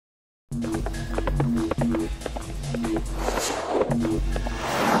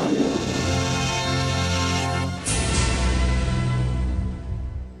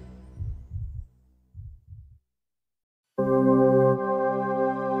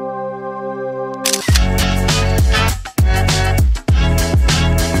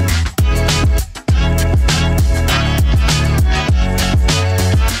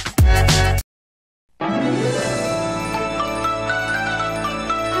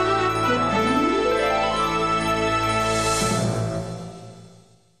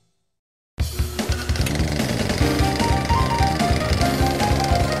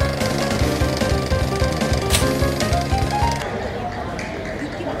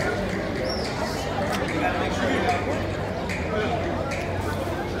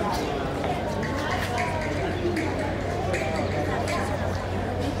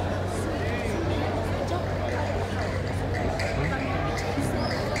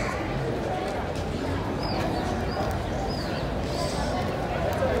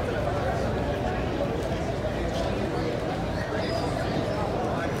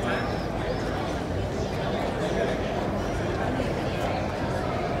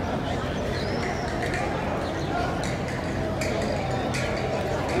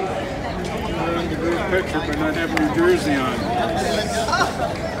Picture, but not have New Jersey on.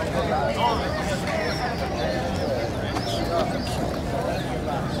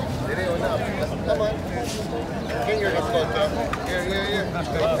 Come on. Finger is close up. Here.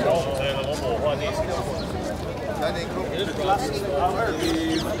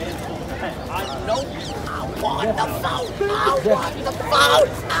 I know. I want the phone. I want the phone.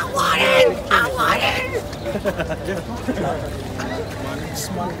 I want it. I want it.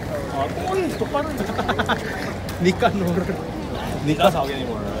 Nikanor talk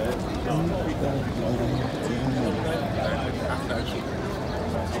anymore, right?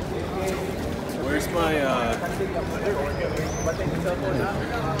 Where's my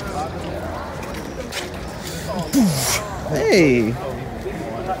Hey!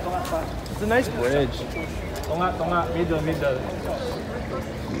 It's a nice bridge. Tonga, middle.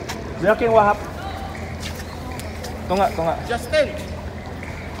 Yakin wahap. Tonga. Justin.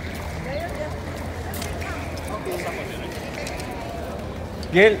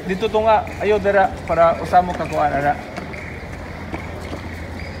 Gil, dito tunga. Ayo dara para usamo ka kuan ana.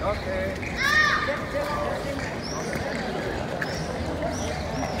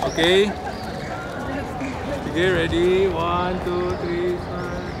 Okay. Okay, ready? 1, 2, 3, 4.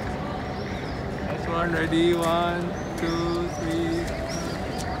 Next one, ready? 1, 2, 3.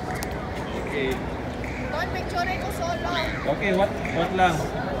 Okay. Don't picture ko solo. Okay, what lang?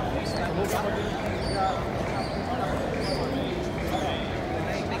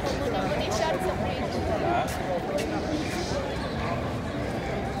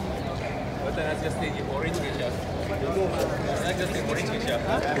 What the just take orange shot. I just take orange shot.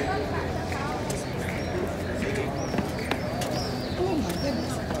 Oh my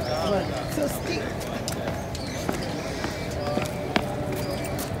goodness. So steep.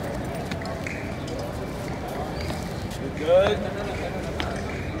 Good.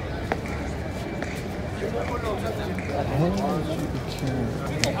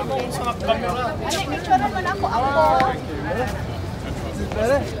 Ano, picture naman ako.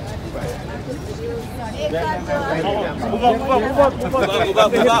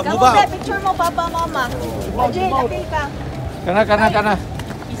 Buba. Picture mo, Papa, Mama. Ajay, okay ka. Kana.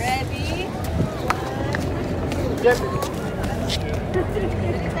 Ready?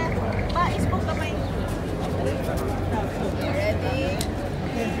 Mais po kamay. Ready?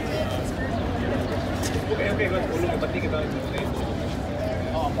 Okay, good. Ulong pati kita. Wait, stay.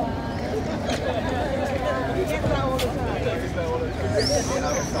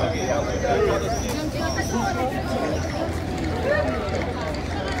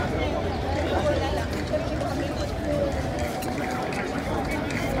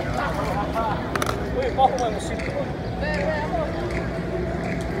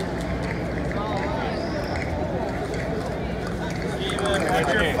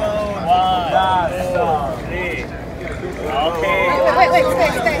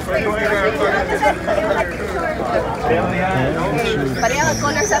 Pareho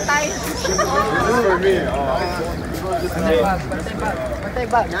color sa tayo. For me. Patay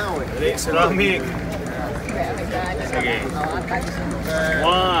ba? Now. Ceramic. Sige.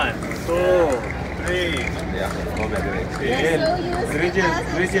 1, 2, 3.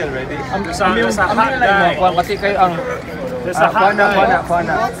 Grizzle, ready? Kuha pati kayo ang kuha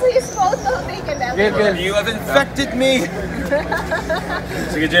na. Once his photo taken. Gil. You have infected me.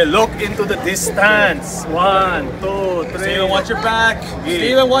 Sige, Jay, look into the distance. 1, 2, 3. Steven, watch your back. Yeah.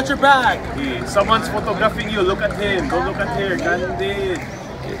 Steven, watch your back. Yeah. Someone's photographing you. Look at him. Don't look at here. Candid.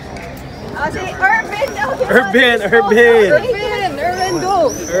 Si Ervin. Ervin,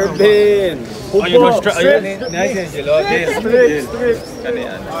 go. Ervin. Ayun,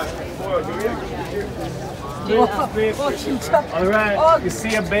 Alright, you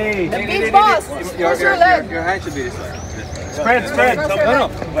see a bay. The big boss. Cross your leg. Your hand should be this way. Spread. No.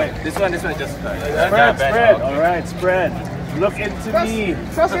 Wait, this one, just. Spread. Alright, spread. Look into me.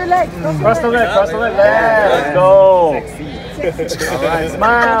 Cross your leg. Cross the leg. Let's go. Alright,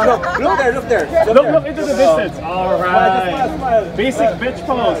 smile. Look there. Look into the distance. Alright. Basic bitch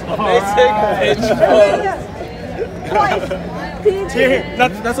pose.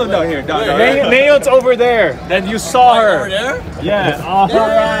 That's all down here. Down. Nail's over there. Then you saw her. Over there? Yeah.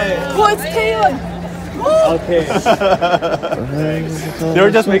 Alright. Oh, it's Tayon. Okay. They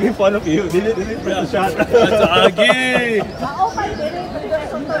were just making fun of you. Did it press the shot? That's Agi.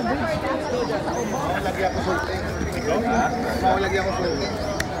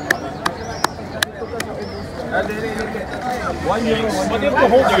 But you have to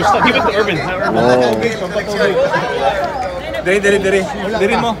hold your stuff. Give it to Ervin.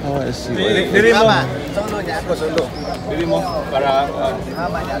 Diri mo. Diri mo. Para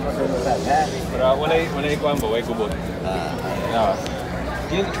wala ikuan ba? Way kubot.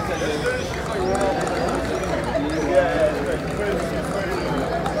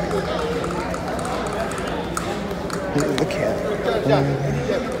 Okay. 1,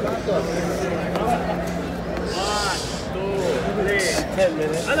 2, 3. 10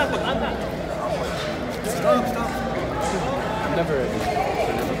 minutes. Anak. Stop. Never ready.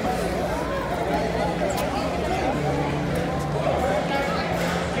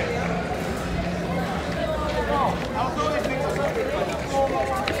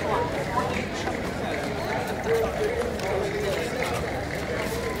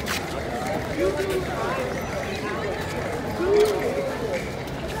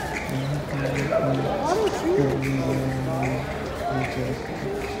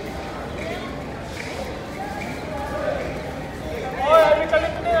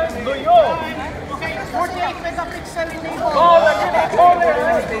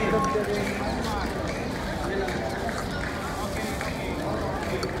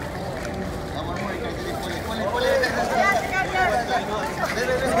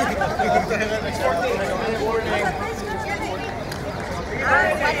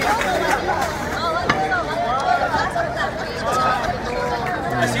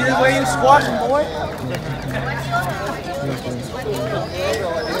 I see the way you squash, boy.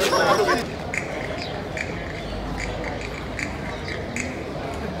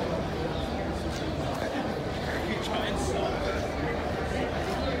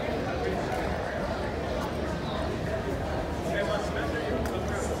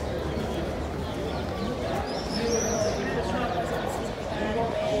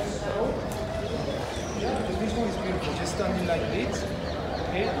 This one is beautiful, just standing like this.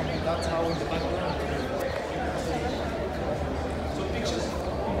 Okay, and that's how in the background. So pictures.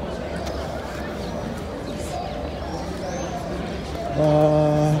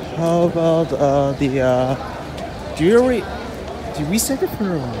 How about the did we set it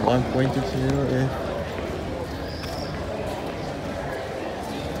for 1.2?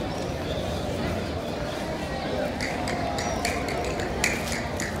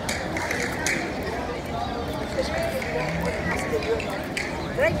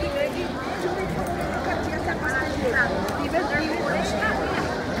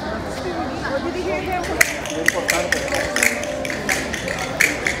 Did you hear him?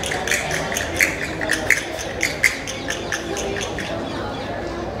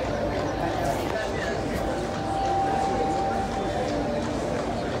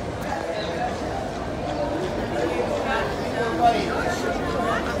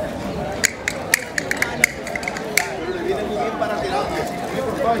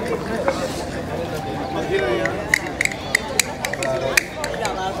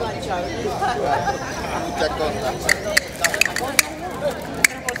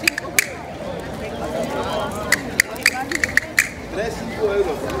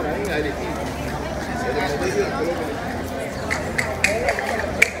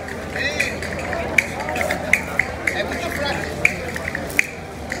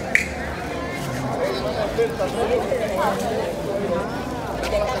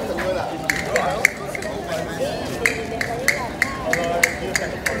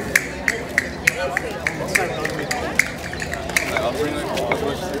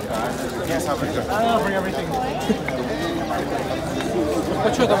 Yes, I'll bring everything.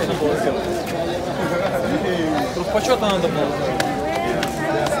 что там надо было сделать? Тут почетно надо было сделать.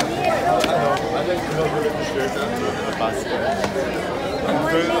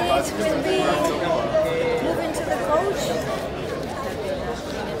 Moving to the coach.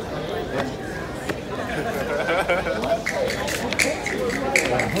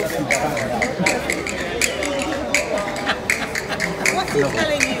 What's he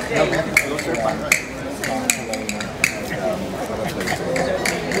telling you there?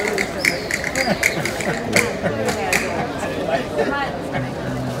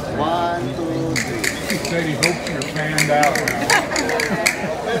 One, two, three. He said he hopes you're fanned out now.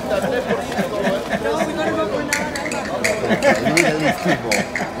 You need at least 2 balls.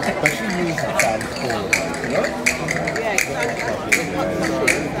 Especially you sometimes 4.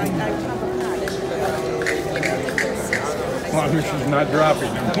 As long as she's not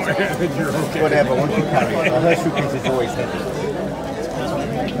dropping them, you're okay. Whatever, once you carry it. Her suitcase is always heavy.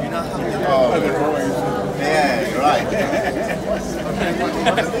 Oh, yeah, you're right.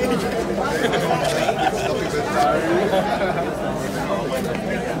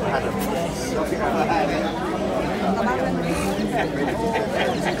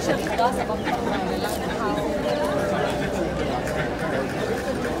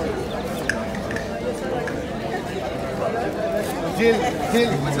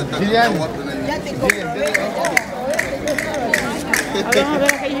 Jillian.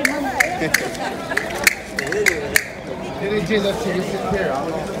 Jill, let's sit here.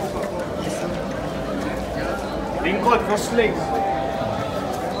 Lingkod, cross legs.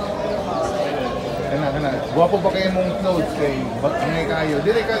 Kana. Guwapo pa kayo mong clothes kay ngay kayo.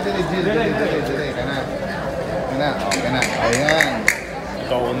 Dire ka, dire. Kana. Kana. Ayan.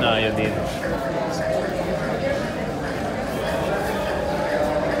 Ito na, yun din.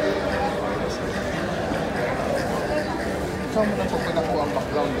 Saan mo na pagkanaku ang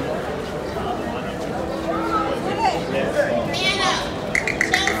background mo?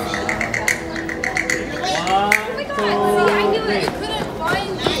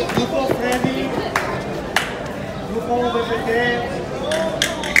 Grupo Freddy, Grupo BPT,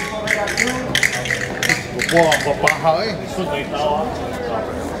 Grupo Veracruz. Grupo, papaha eh. Sunoy tao.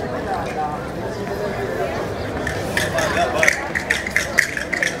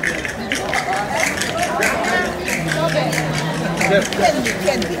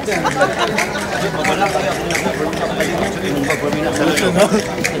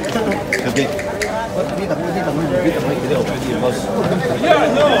 Yeah,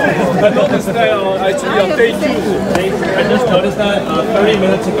 no. I noticed that actually on day 2. I just noticed that 30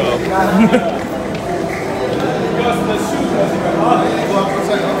 minutes ago.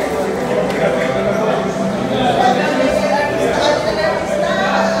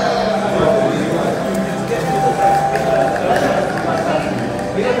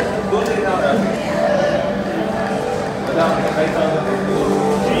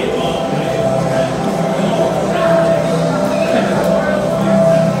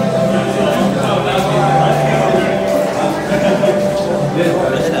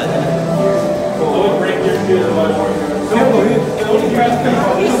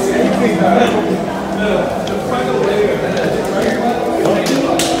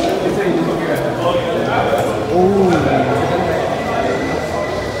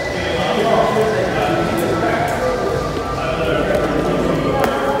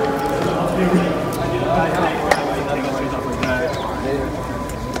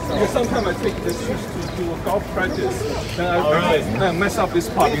 Sometimes I take this shoes to do a golf practice. Then I mess up this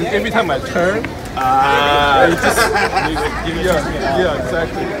part because every time I turn, it just yeah,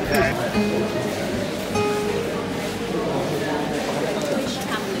 exactly.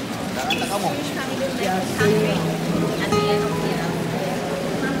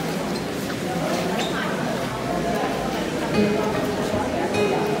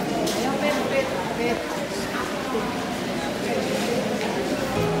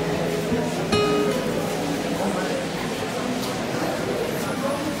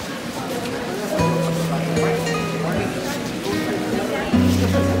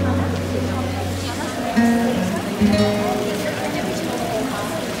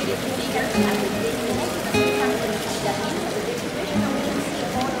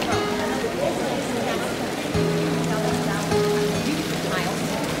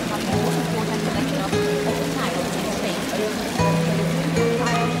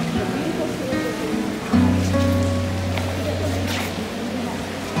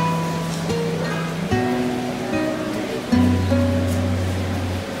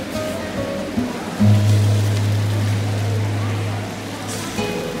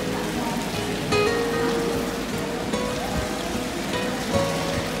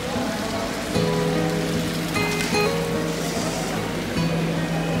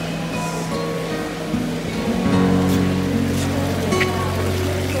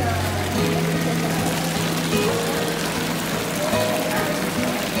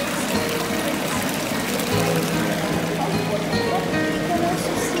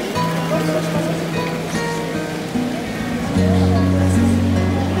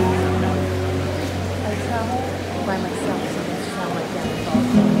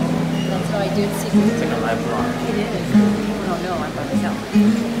 my block. It is. Oh no, I'm by myself.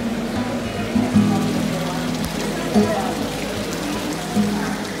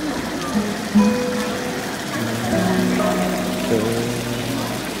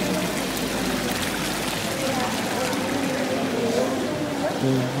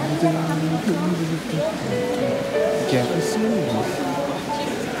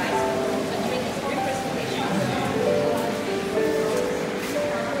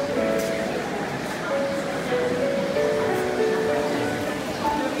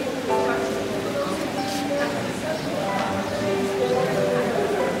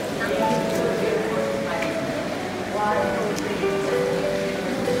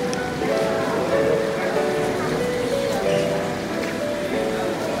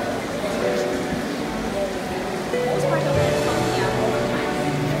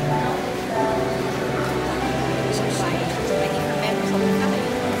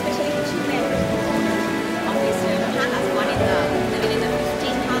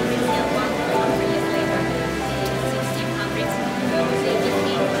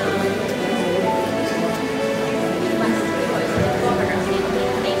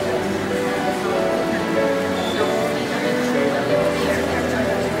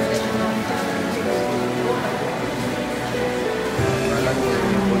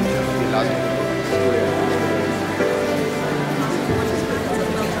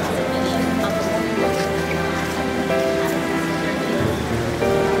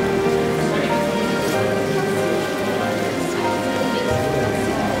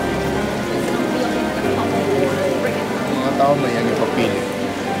 Tao may yang ipapili.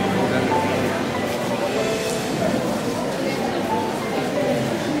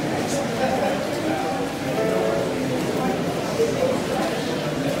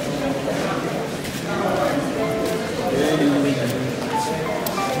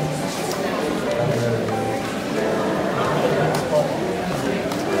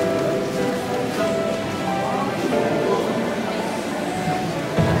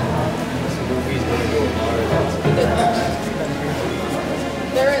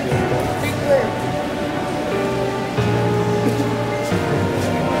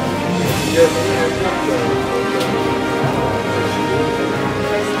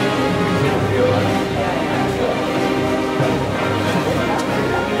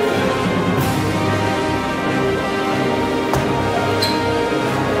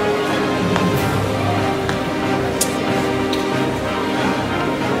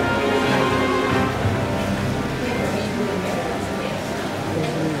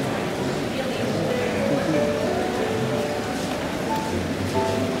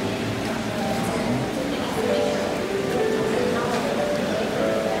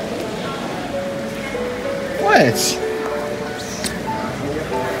 What?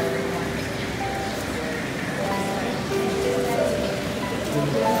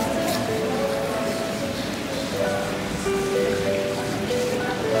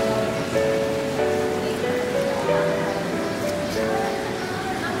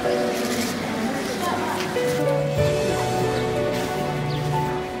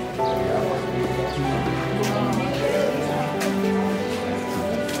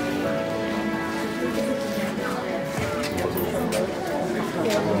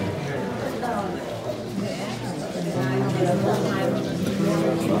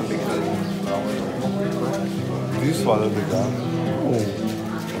 Do you swallow the gum? Oh.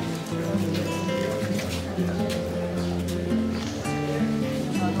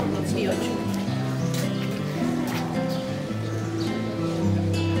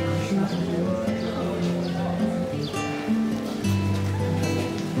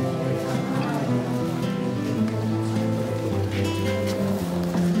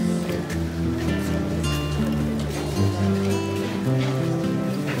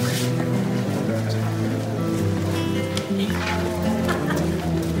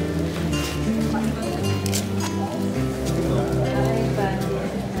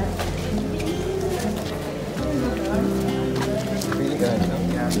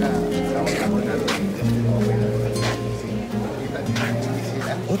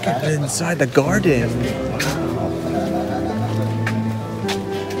 Look at it inside the garden.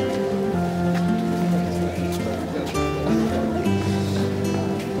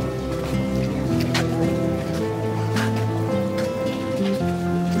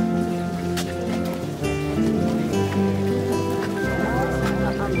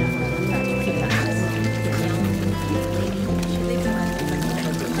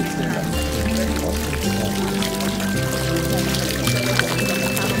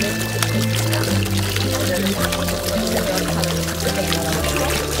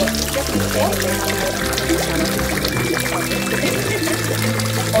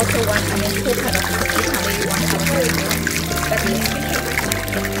 also one, I mean, two kind of Italy, one kind of Peruvian. But the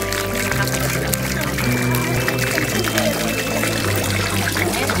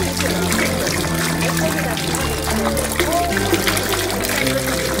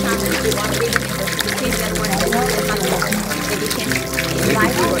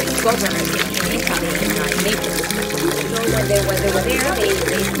governors in Italy, in Naples. So when they were there, they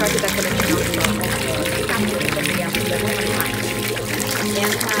started a collection of samples from the Roman times.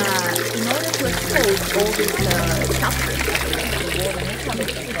 And in order to expose all these chapters, the Roman Italy,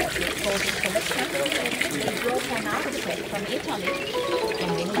 all these collections, they brought an architect from Italy, from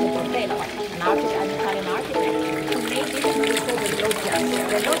Venuto Bordello, an Italian architect, who made this beautiful loggia.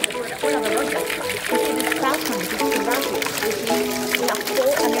 The loggia, one of the loggias, which is this balcony, this terrazzo, which is we have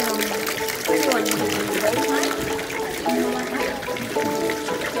four, I mean, two on both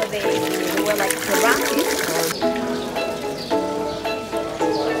sides, so they were like terraces.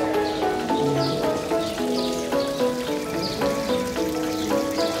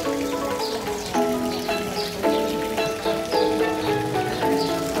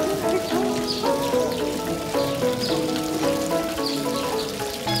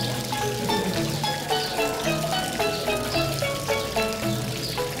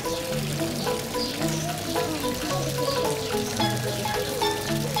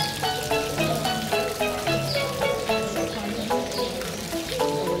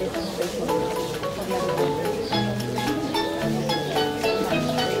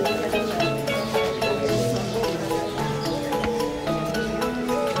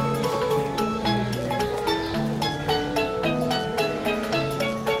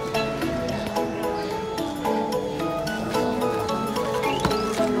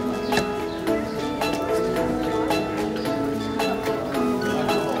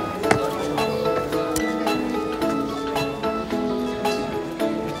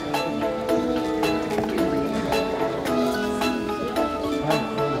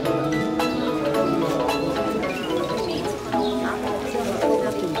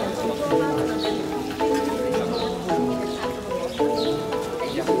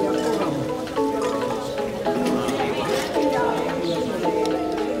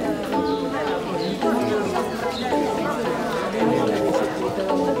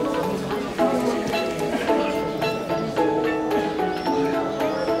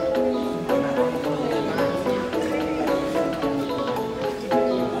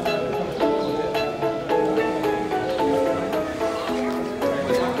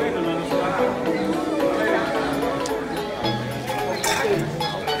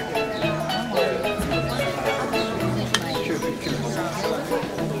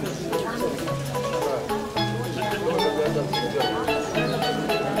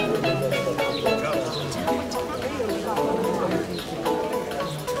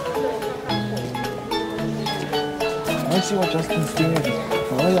 Let's see what Justin's doing.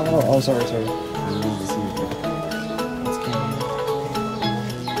 Oh, sorry. I need to see. It's coming.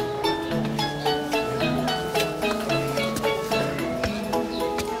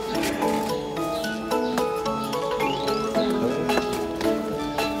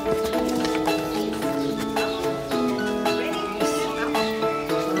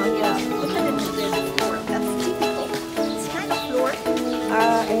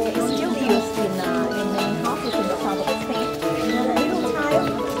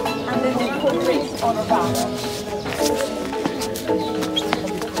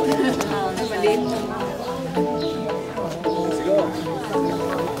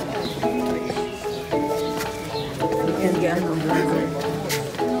 And